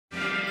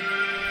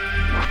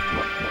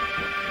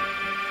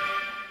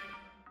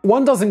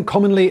One doesn't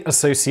commonly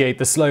associate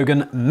the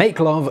slogan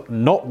 "Make love,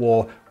 not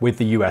war" with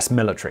the US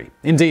military.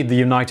 Indeed, the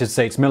United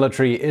States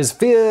military is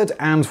feared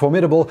and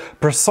formidable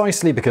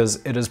precisely because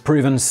it has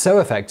proven so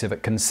effective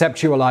at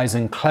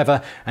conceptualizing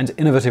clever and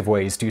innovative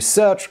ways to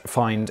search,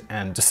 find,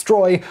 and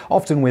destroy,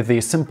 often with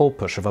the simple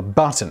push of a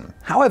button.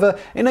 However,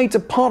 in a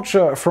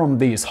departure from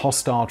these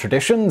hostile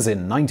traditions,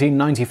 in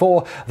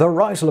 1994, the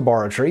Wright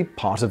Laboratory,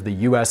 part of the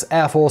US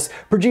Air Force,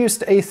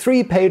 produced a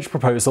 3-page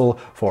proposal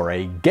for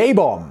a gay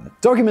bomb.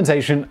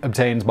 Documentation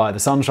obtained by the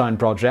Sunshine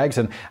Project,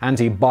 an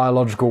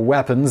anti-biological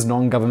weapons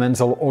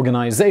non-governmental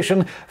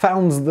organization,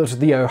 found that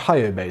the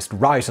Ohio-based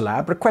Wright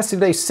Lab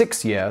requested a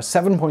 6-year,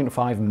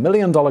 $7.5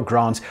 million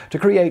grant to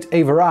create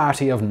a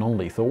variety of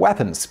non-lethal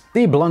weapons.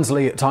 The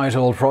bluntly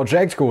titled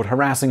project, called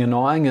Harassing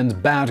Annoying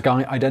and Bad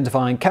Guy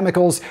Identifying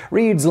Chemicals,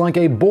 reads like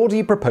a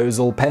bawdy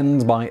proposal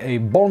penned by a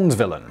Bond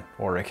villain.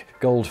 Or Rick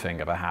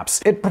Goldfinger,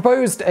 perhaps. It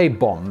proposed a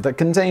bomb that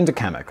contained a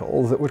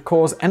chemical that would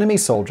cause enemy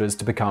soldiers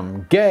to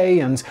become gay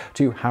and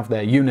to have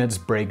their units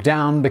break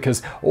down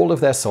because all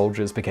of their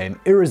soldiers became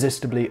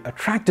irresistibly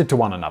attracted to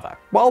one another.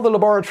 While the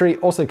laboratory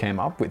also came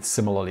up with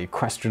similarly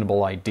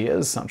questionable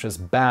ideas such as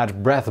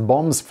bad breath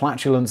bombs,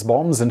 flatulence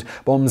bombs, and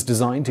bombs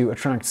designed to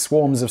attract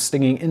swarms of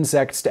stinging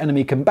insects to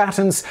enemy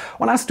combatants,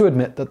 one has to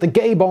admit that the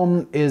gay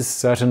bomb is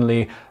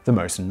certainly the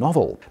most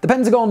novel. The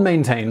Pentagon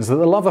maintains that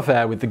the love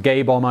affair with the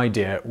gay bomb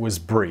idea was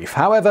brief.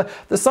 However,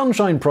 the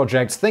Sunshine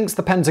Project thinks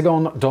the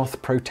Pentagon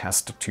doth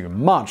protest too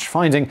much,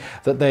 finding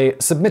that they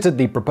submitted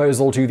the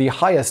proposal to the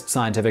highest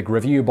scientific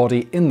review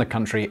body in the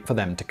country for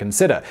them to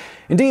consider.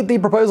 Indeed, the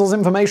proposal's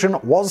information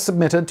was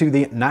submitted to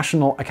the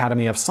National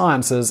Academy of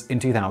Sciences in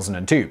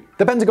 2002.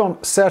 The Pentagon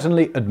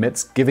certainly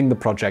admits giving the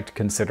project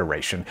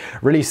consideration,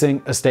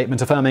 releasing a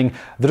statement affirming,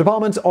 "The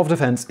Department of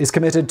Defense is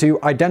committed to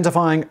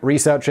identifying,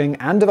 researching,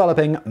 and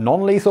developing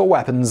non-lethal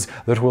weapons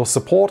that will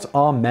support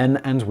our men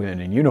and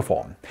women in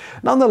uniform."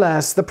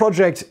 Nonetheless, the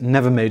project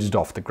never made it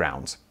off the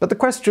ground. But the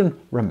question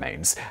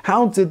remains,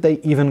 how did they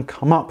even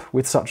come up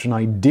with such an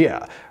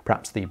idea?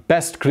 Perhaps the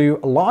best clue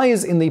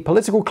lies in the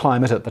political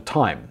climate at the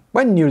time.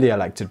 When newly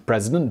elected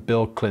President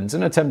Bill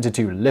Clinton attempted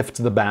to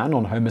lift the ban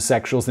on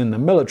homosexuals in the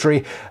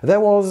military, there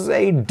was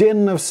a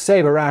din of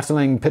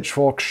saber-rattling,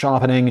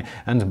 pitchfork-sharpening,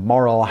 and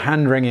moral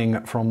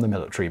hand-wringing from the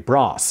military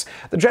brass.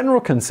 The general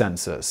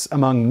consensus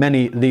among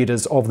many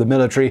leaders of the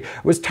military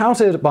was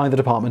touted by the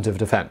Department of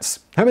Defense.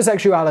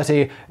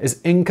 Homosexuality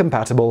is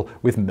incompatible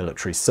with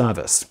military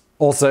service.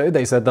 Also,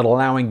 they said that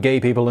allowing gay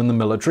people in the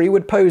military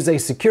would pose a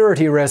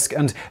security risk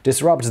and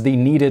disrupt the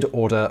needed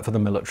order for the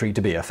military to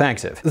be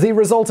effective. The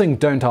resulting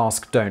 "don't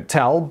ask, don't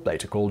tell,"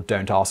 later called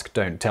 "don't ask,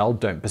 don't tell,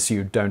 don't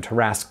pursue, don't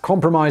harass"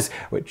 compromise,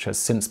 which has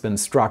since been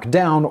struck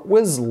down,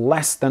 was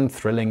less than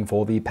thrilling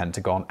for the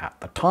Pentagon at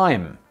the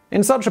time.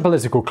 In such a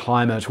political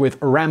climate, with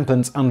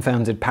rampant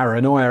unfounded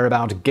paranoia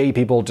about gay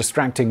people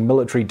distracting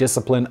military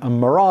discipline and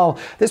morale,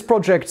 this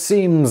project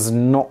seems,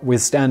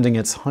 notwithstanding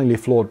its highly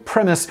flawed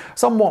premise,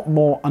 somewhat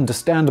more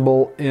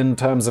understandable in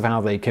terms of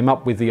how they came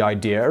up with the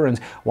idea and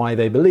why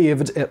they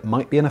believed it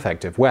might be an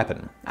effective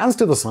weapon. As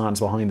to the science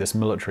behind this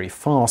military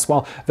farce,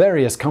 while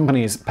various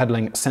companies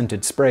peddling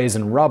scented sprays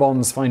and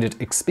rub-ons find it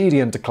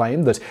expedient to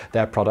claim that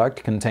their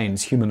product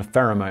contains human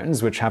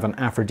pheromones which have an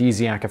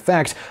aphrodisiac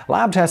effect,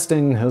 lab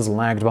testing has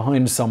lagged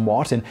behind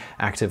somewhat in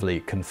actively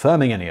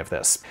confirming any of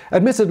this.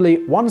 Admittedly,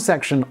 one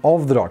section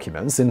of the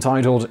documents,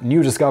 entitled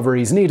 "New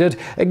Discoveries Needed,"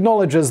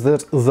 acknowledges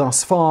that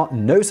thus far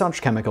no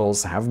such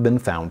chemicals have been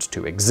found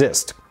to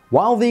exist.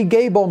 While the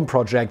gay bomb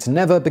project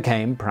never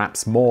became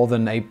perhaps more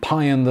than a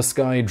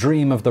pie-in-the-sky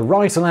dream of the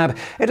Wright Lab,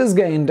 it has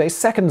gained a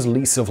second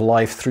lease of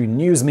life through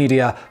news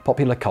media,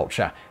 popular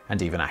culture,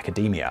 and even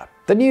academia.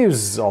 The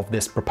news of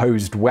this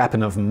proposed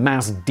weapon of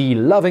mass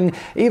de-loving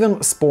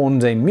even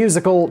spawned a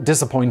musical,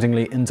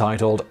 disappointingly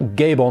entitled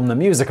Gay Bomb the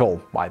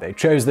Musical. Why they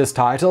chose this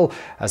title,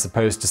 as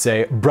opposed to,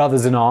 say,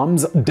 Brothers in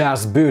Arms,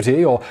 Das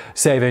Booty, or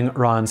Saving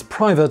Ryan's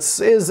Privates,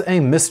 is a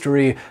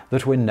mystery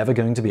that we're never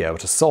going to be able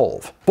to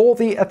solve. For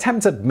the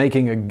attempt at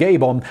making a gay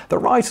bomb, the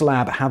Wright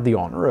Lab had the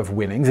honor of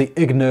winning the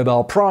Ig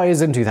Nobel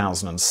Prize in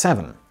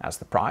 2007. As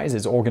the prize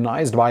is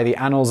organized by the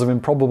Annals of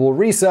Improbable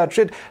Research,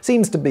 it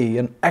seems to be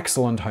an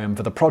excellent home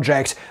for the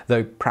project,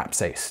 though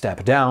perhaps a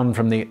step down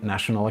from the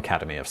National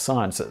Academy of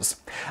Sciences.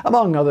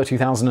 Among other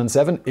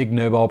 2007 Ig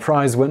Nobel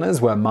Prize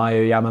winners were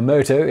Mayo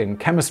Yamamoto in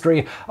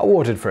chemistry,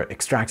 awarded for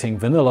extracting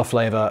vanilla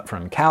flavor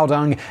from cow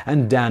dung,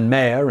 and Dan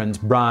Mayer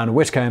and Brian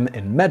Whitcomb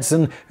in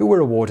medicine, who were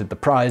awarded the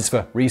prize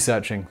for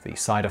researching the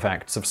side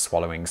effects of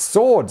swallowing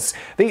swords.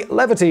 The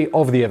levity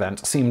of the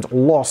event seemed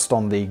lost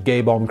on the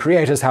gay bomb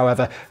creators,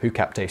 however, who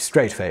kept a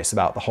straight face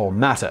about the whole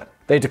matter.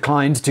 They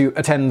declined to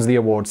attend the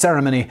award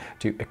ceremony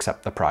to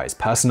accept the prize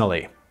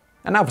personally.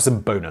 And now for some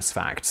bonus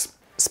facts.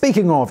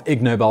 Speaking of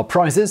Ig Nobel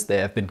Prizes, they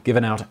have been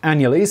given out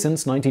annually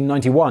since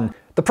 1991.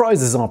 The The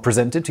prizes are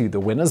presented to the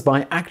winners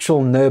by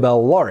actual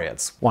Nobel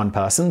laureates. One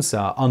person,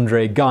 Sir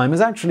Andre Geim,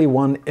 actually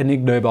won an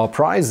Ig Nobel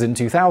Prize in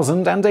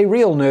 2000 and a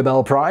real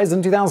Nobel Prize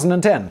in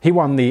 2010. He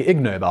won the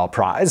Ig Nobel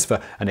Prize for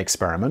an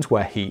experiment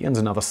where he and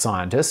another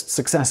scientist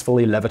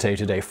successfully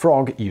levitated a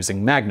frog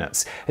using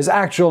magnets. His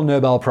actual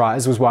Nobel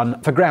Prize was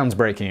won for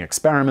groundbreaking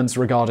experiments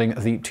regarding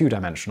the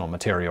two-dimensional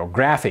material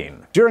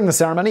graphene. During the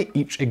ceremony,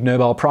 each Ig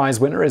Nobel Prize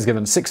winner is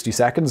given 60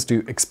 seconds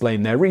to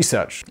explain their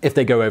research. If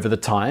they go over the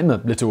time, a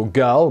little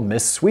girl,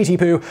 Miss Sweetie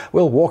Poo,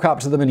 will walk up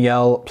to them and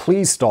yell,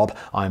 "Please stop,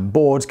 I'm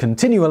bored,"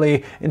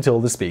 continually until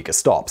the speaker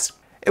stops.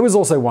 It was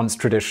also once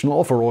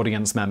traditional for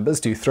audience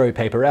members to throw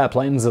paper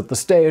airplanes at the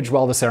stage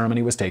while the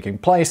ceremony was taking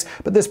place,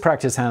 but this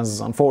practice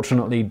has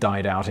unfortunately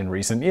died out in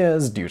recent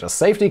years due to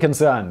safety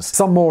concerns.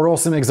 Some more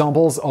awesome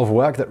examples of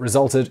work that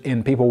resulted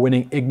in people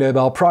winning Ig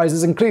Nobel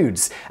Prizes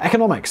includes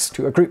economics,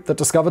 to a group that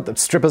discovered that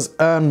strippers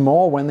earn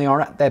more when they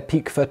are at their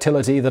peak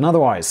fertility than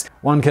otherwise.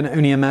 One can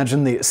only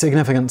imagine the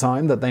significant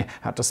time that they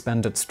had to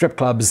spend at strip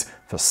clubs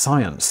for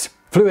science.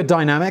 Fluid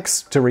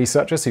dynamics, to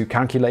researchers who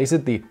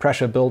calculated the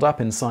pressure buildup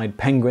inside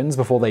penguins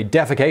before they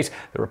defecate.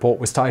 The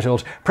report was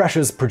titled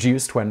 "Pressures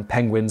Produced When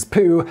Penguins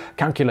Poo: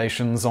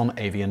 Calculations on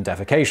Avian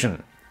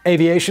Defecation."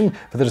 Aviation,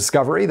 for the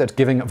discovery that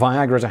giving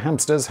Viagra to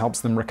hamsters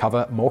helps them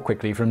recover more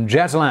quickly from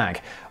jet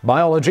lag.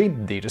 Biology,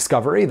 the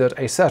discovery that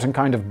a certain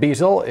kind of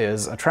beetle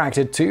is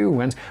attracted to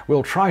and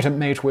will try to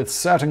mate with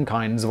certain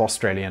kinds of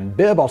Australian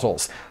beer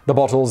bottles. The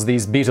bottles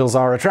these beetles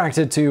are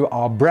attracted to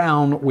are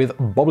brown with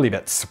bobbly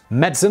bits.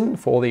 Medicine,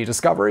 for the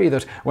discovery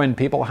that when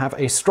people have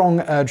a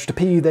strong urge to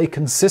pee, they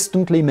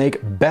consistently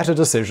make better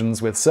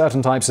decisions with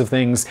certain types of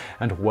things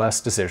and worse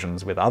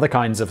decisions with other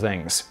kinds of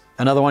things.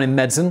 Another one in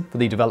medicine, for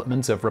the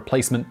development of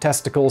replacement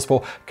testicles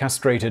for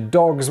castrated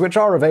dogs, which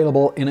are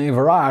available in a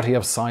variety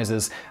of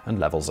sizes and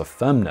levels of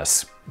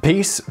firmness.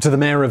 Peace to the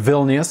mayor of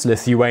Vilnius,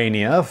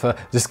 Lithuania, for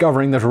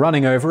discovering that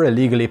running over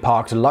illegally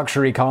parked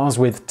luxury cars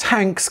with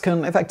tanks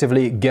can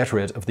effectively get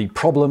rid of the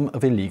problem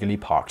of illegally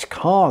parked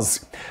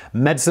cars.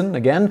 Medicine,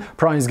 again,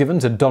 prize given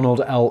to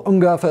Donald L.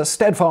 Unger for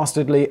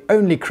steadfastly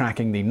only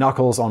cracking the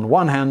knuckles on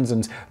one hand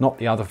and not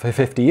the other for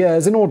 50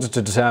 years in order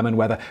to determine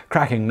whether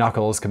cracking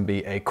knuckles can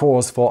be a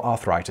cause for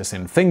arthritis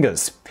in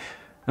fingers.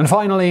 And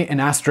finally, in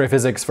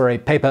astrophysics, for a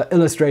paper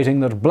illustrating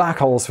that black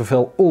holes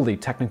fulfill all the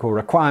technical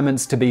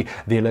requirements to be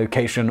the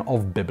location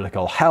of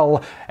biblical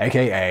hell,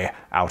 aka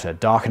outer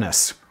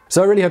darkness.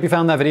 So I really hope you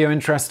found that video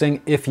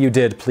interesting. If you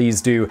did,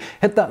 please do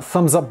hit that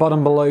thumbs up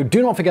button below.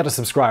 Do not forget to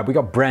subscribe. We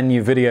got brand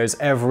new videos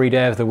every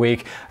day of the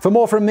week. For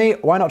more from me,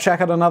 why not check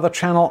out another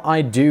channel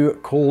I do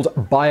called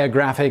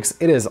Biographics.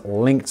 It is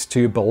linked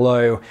to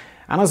below.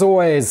 And as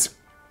always,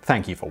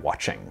 thank you for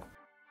watching.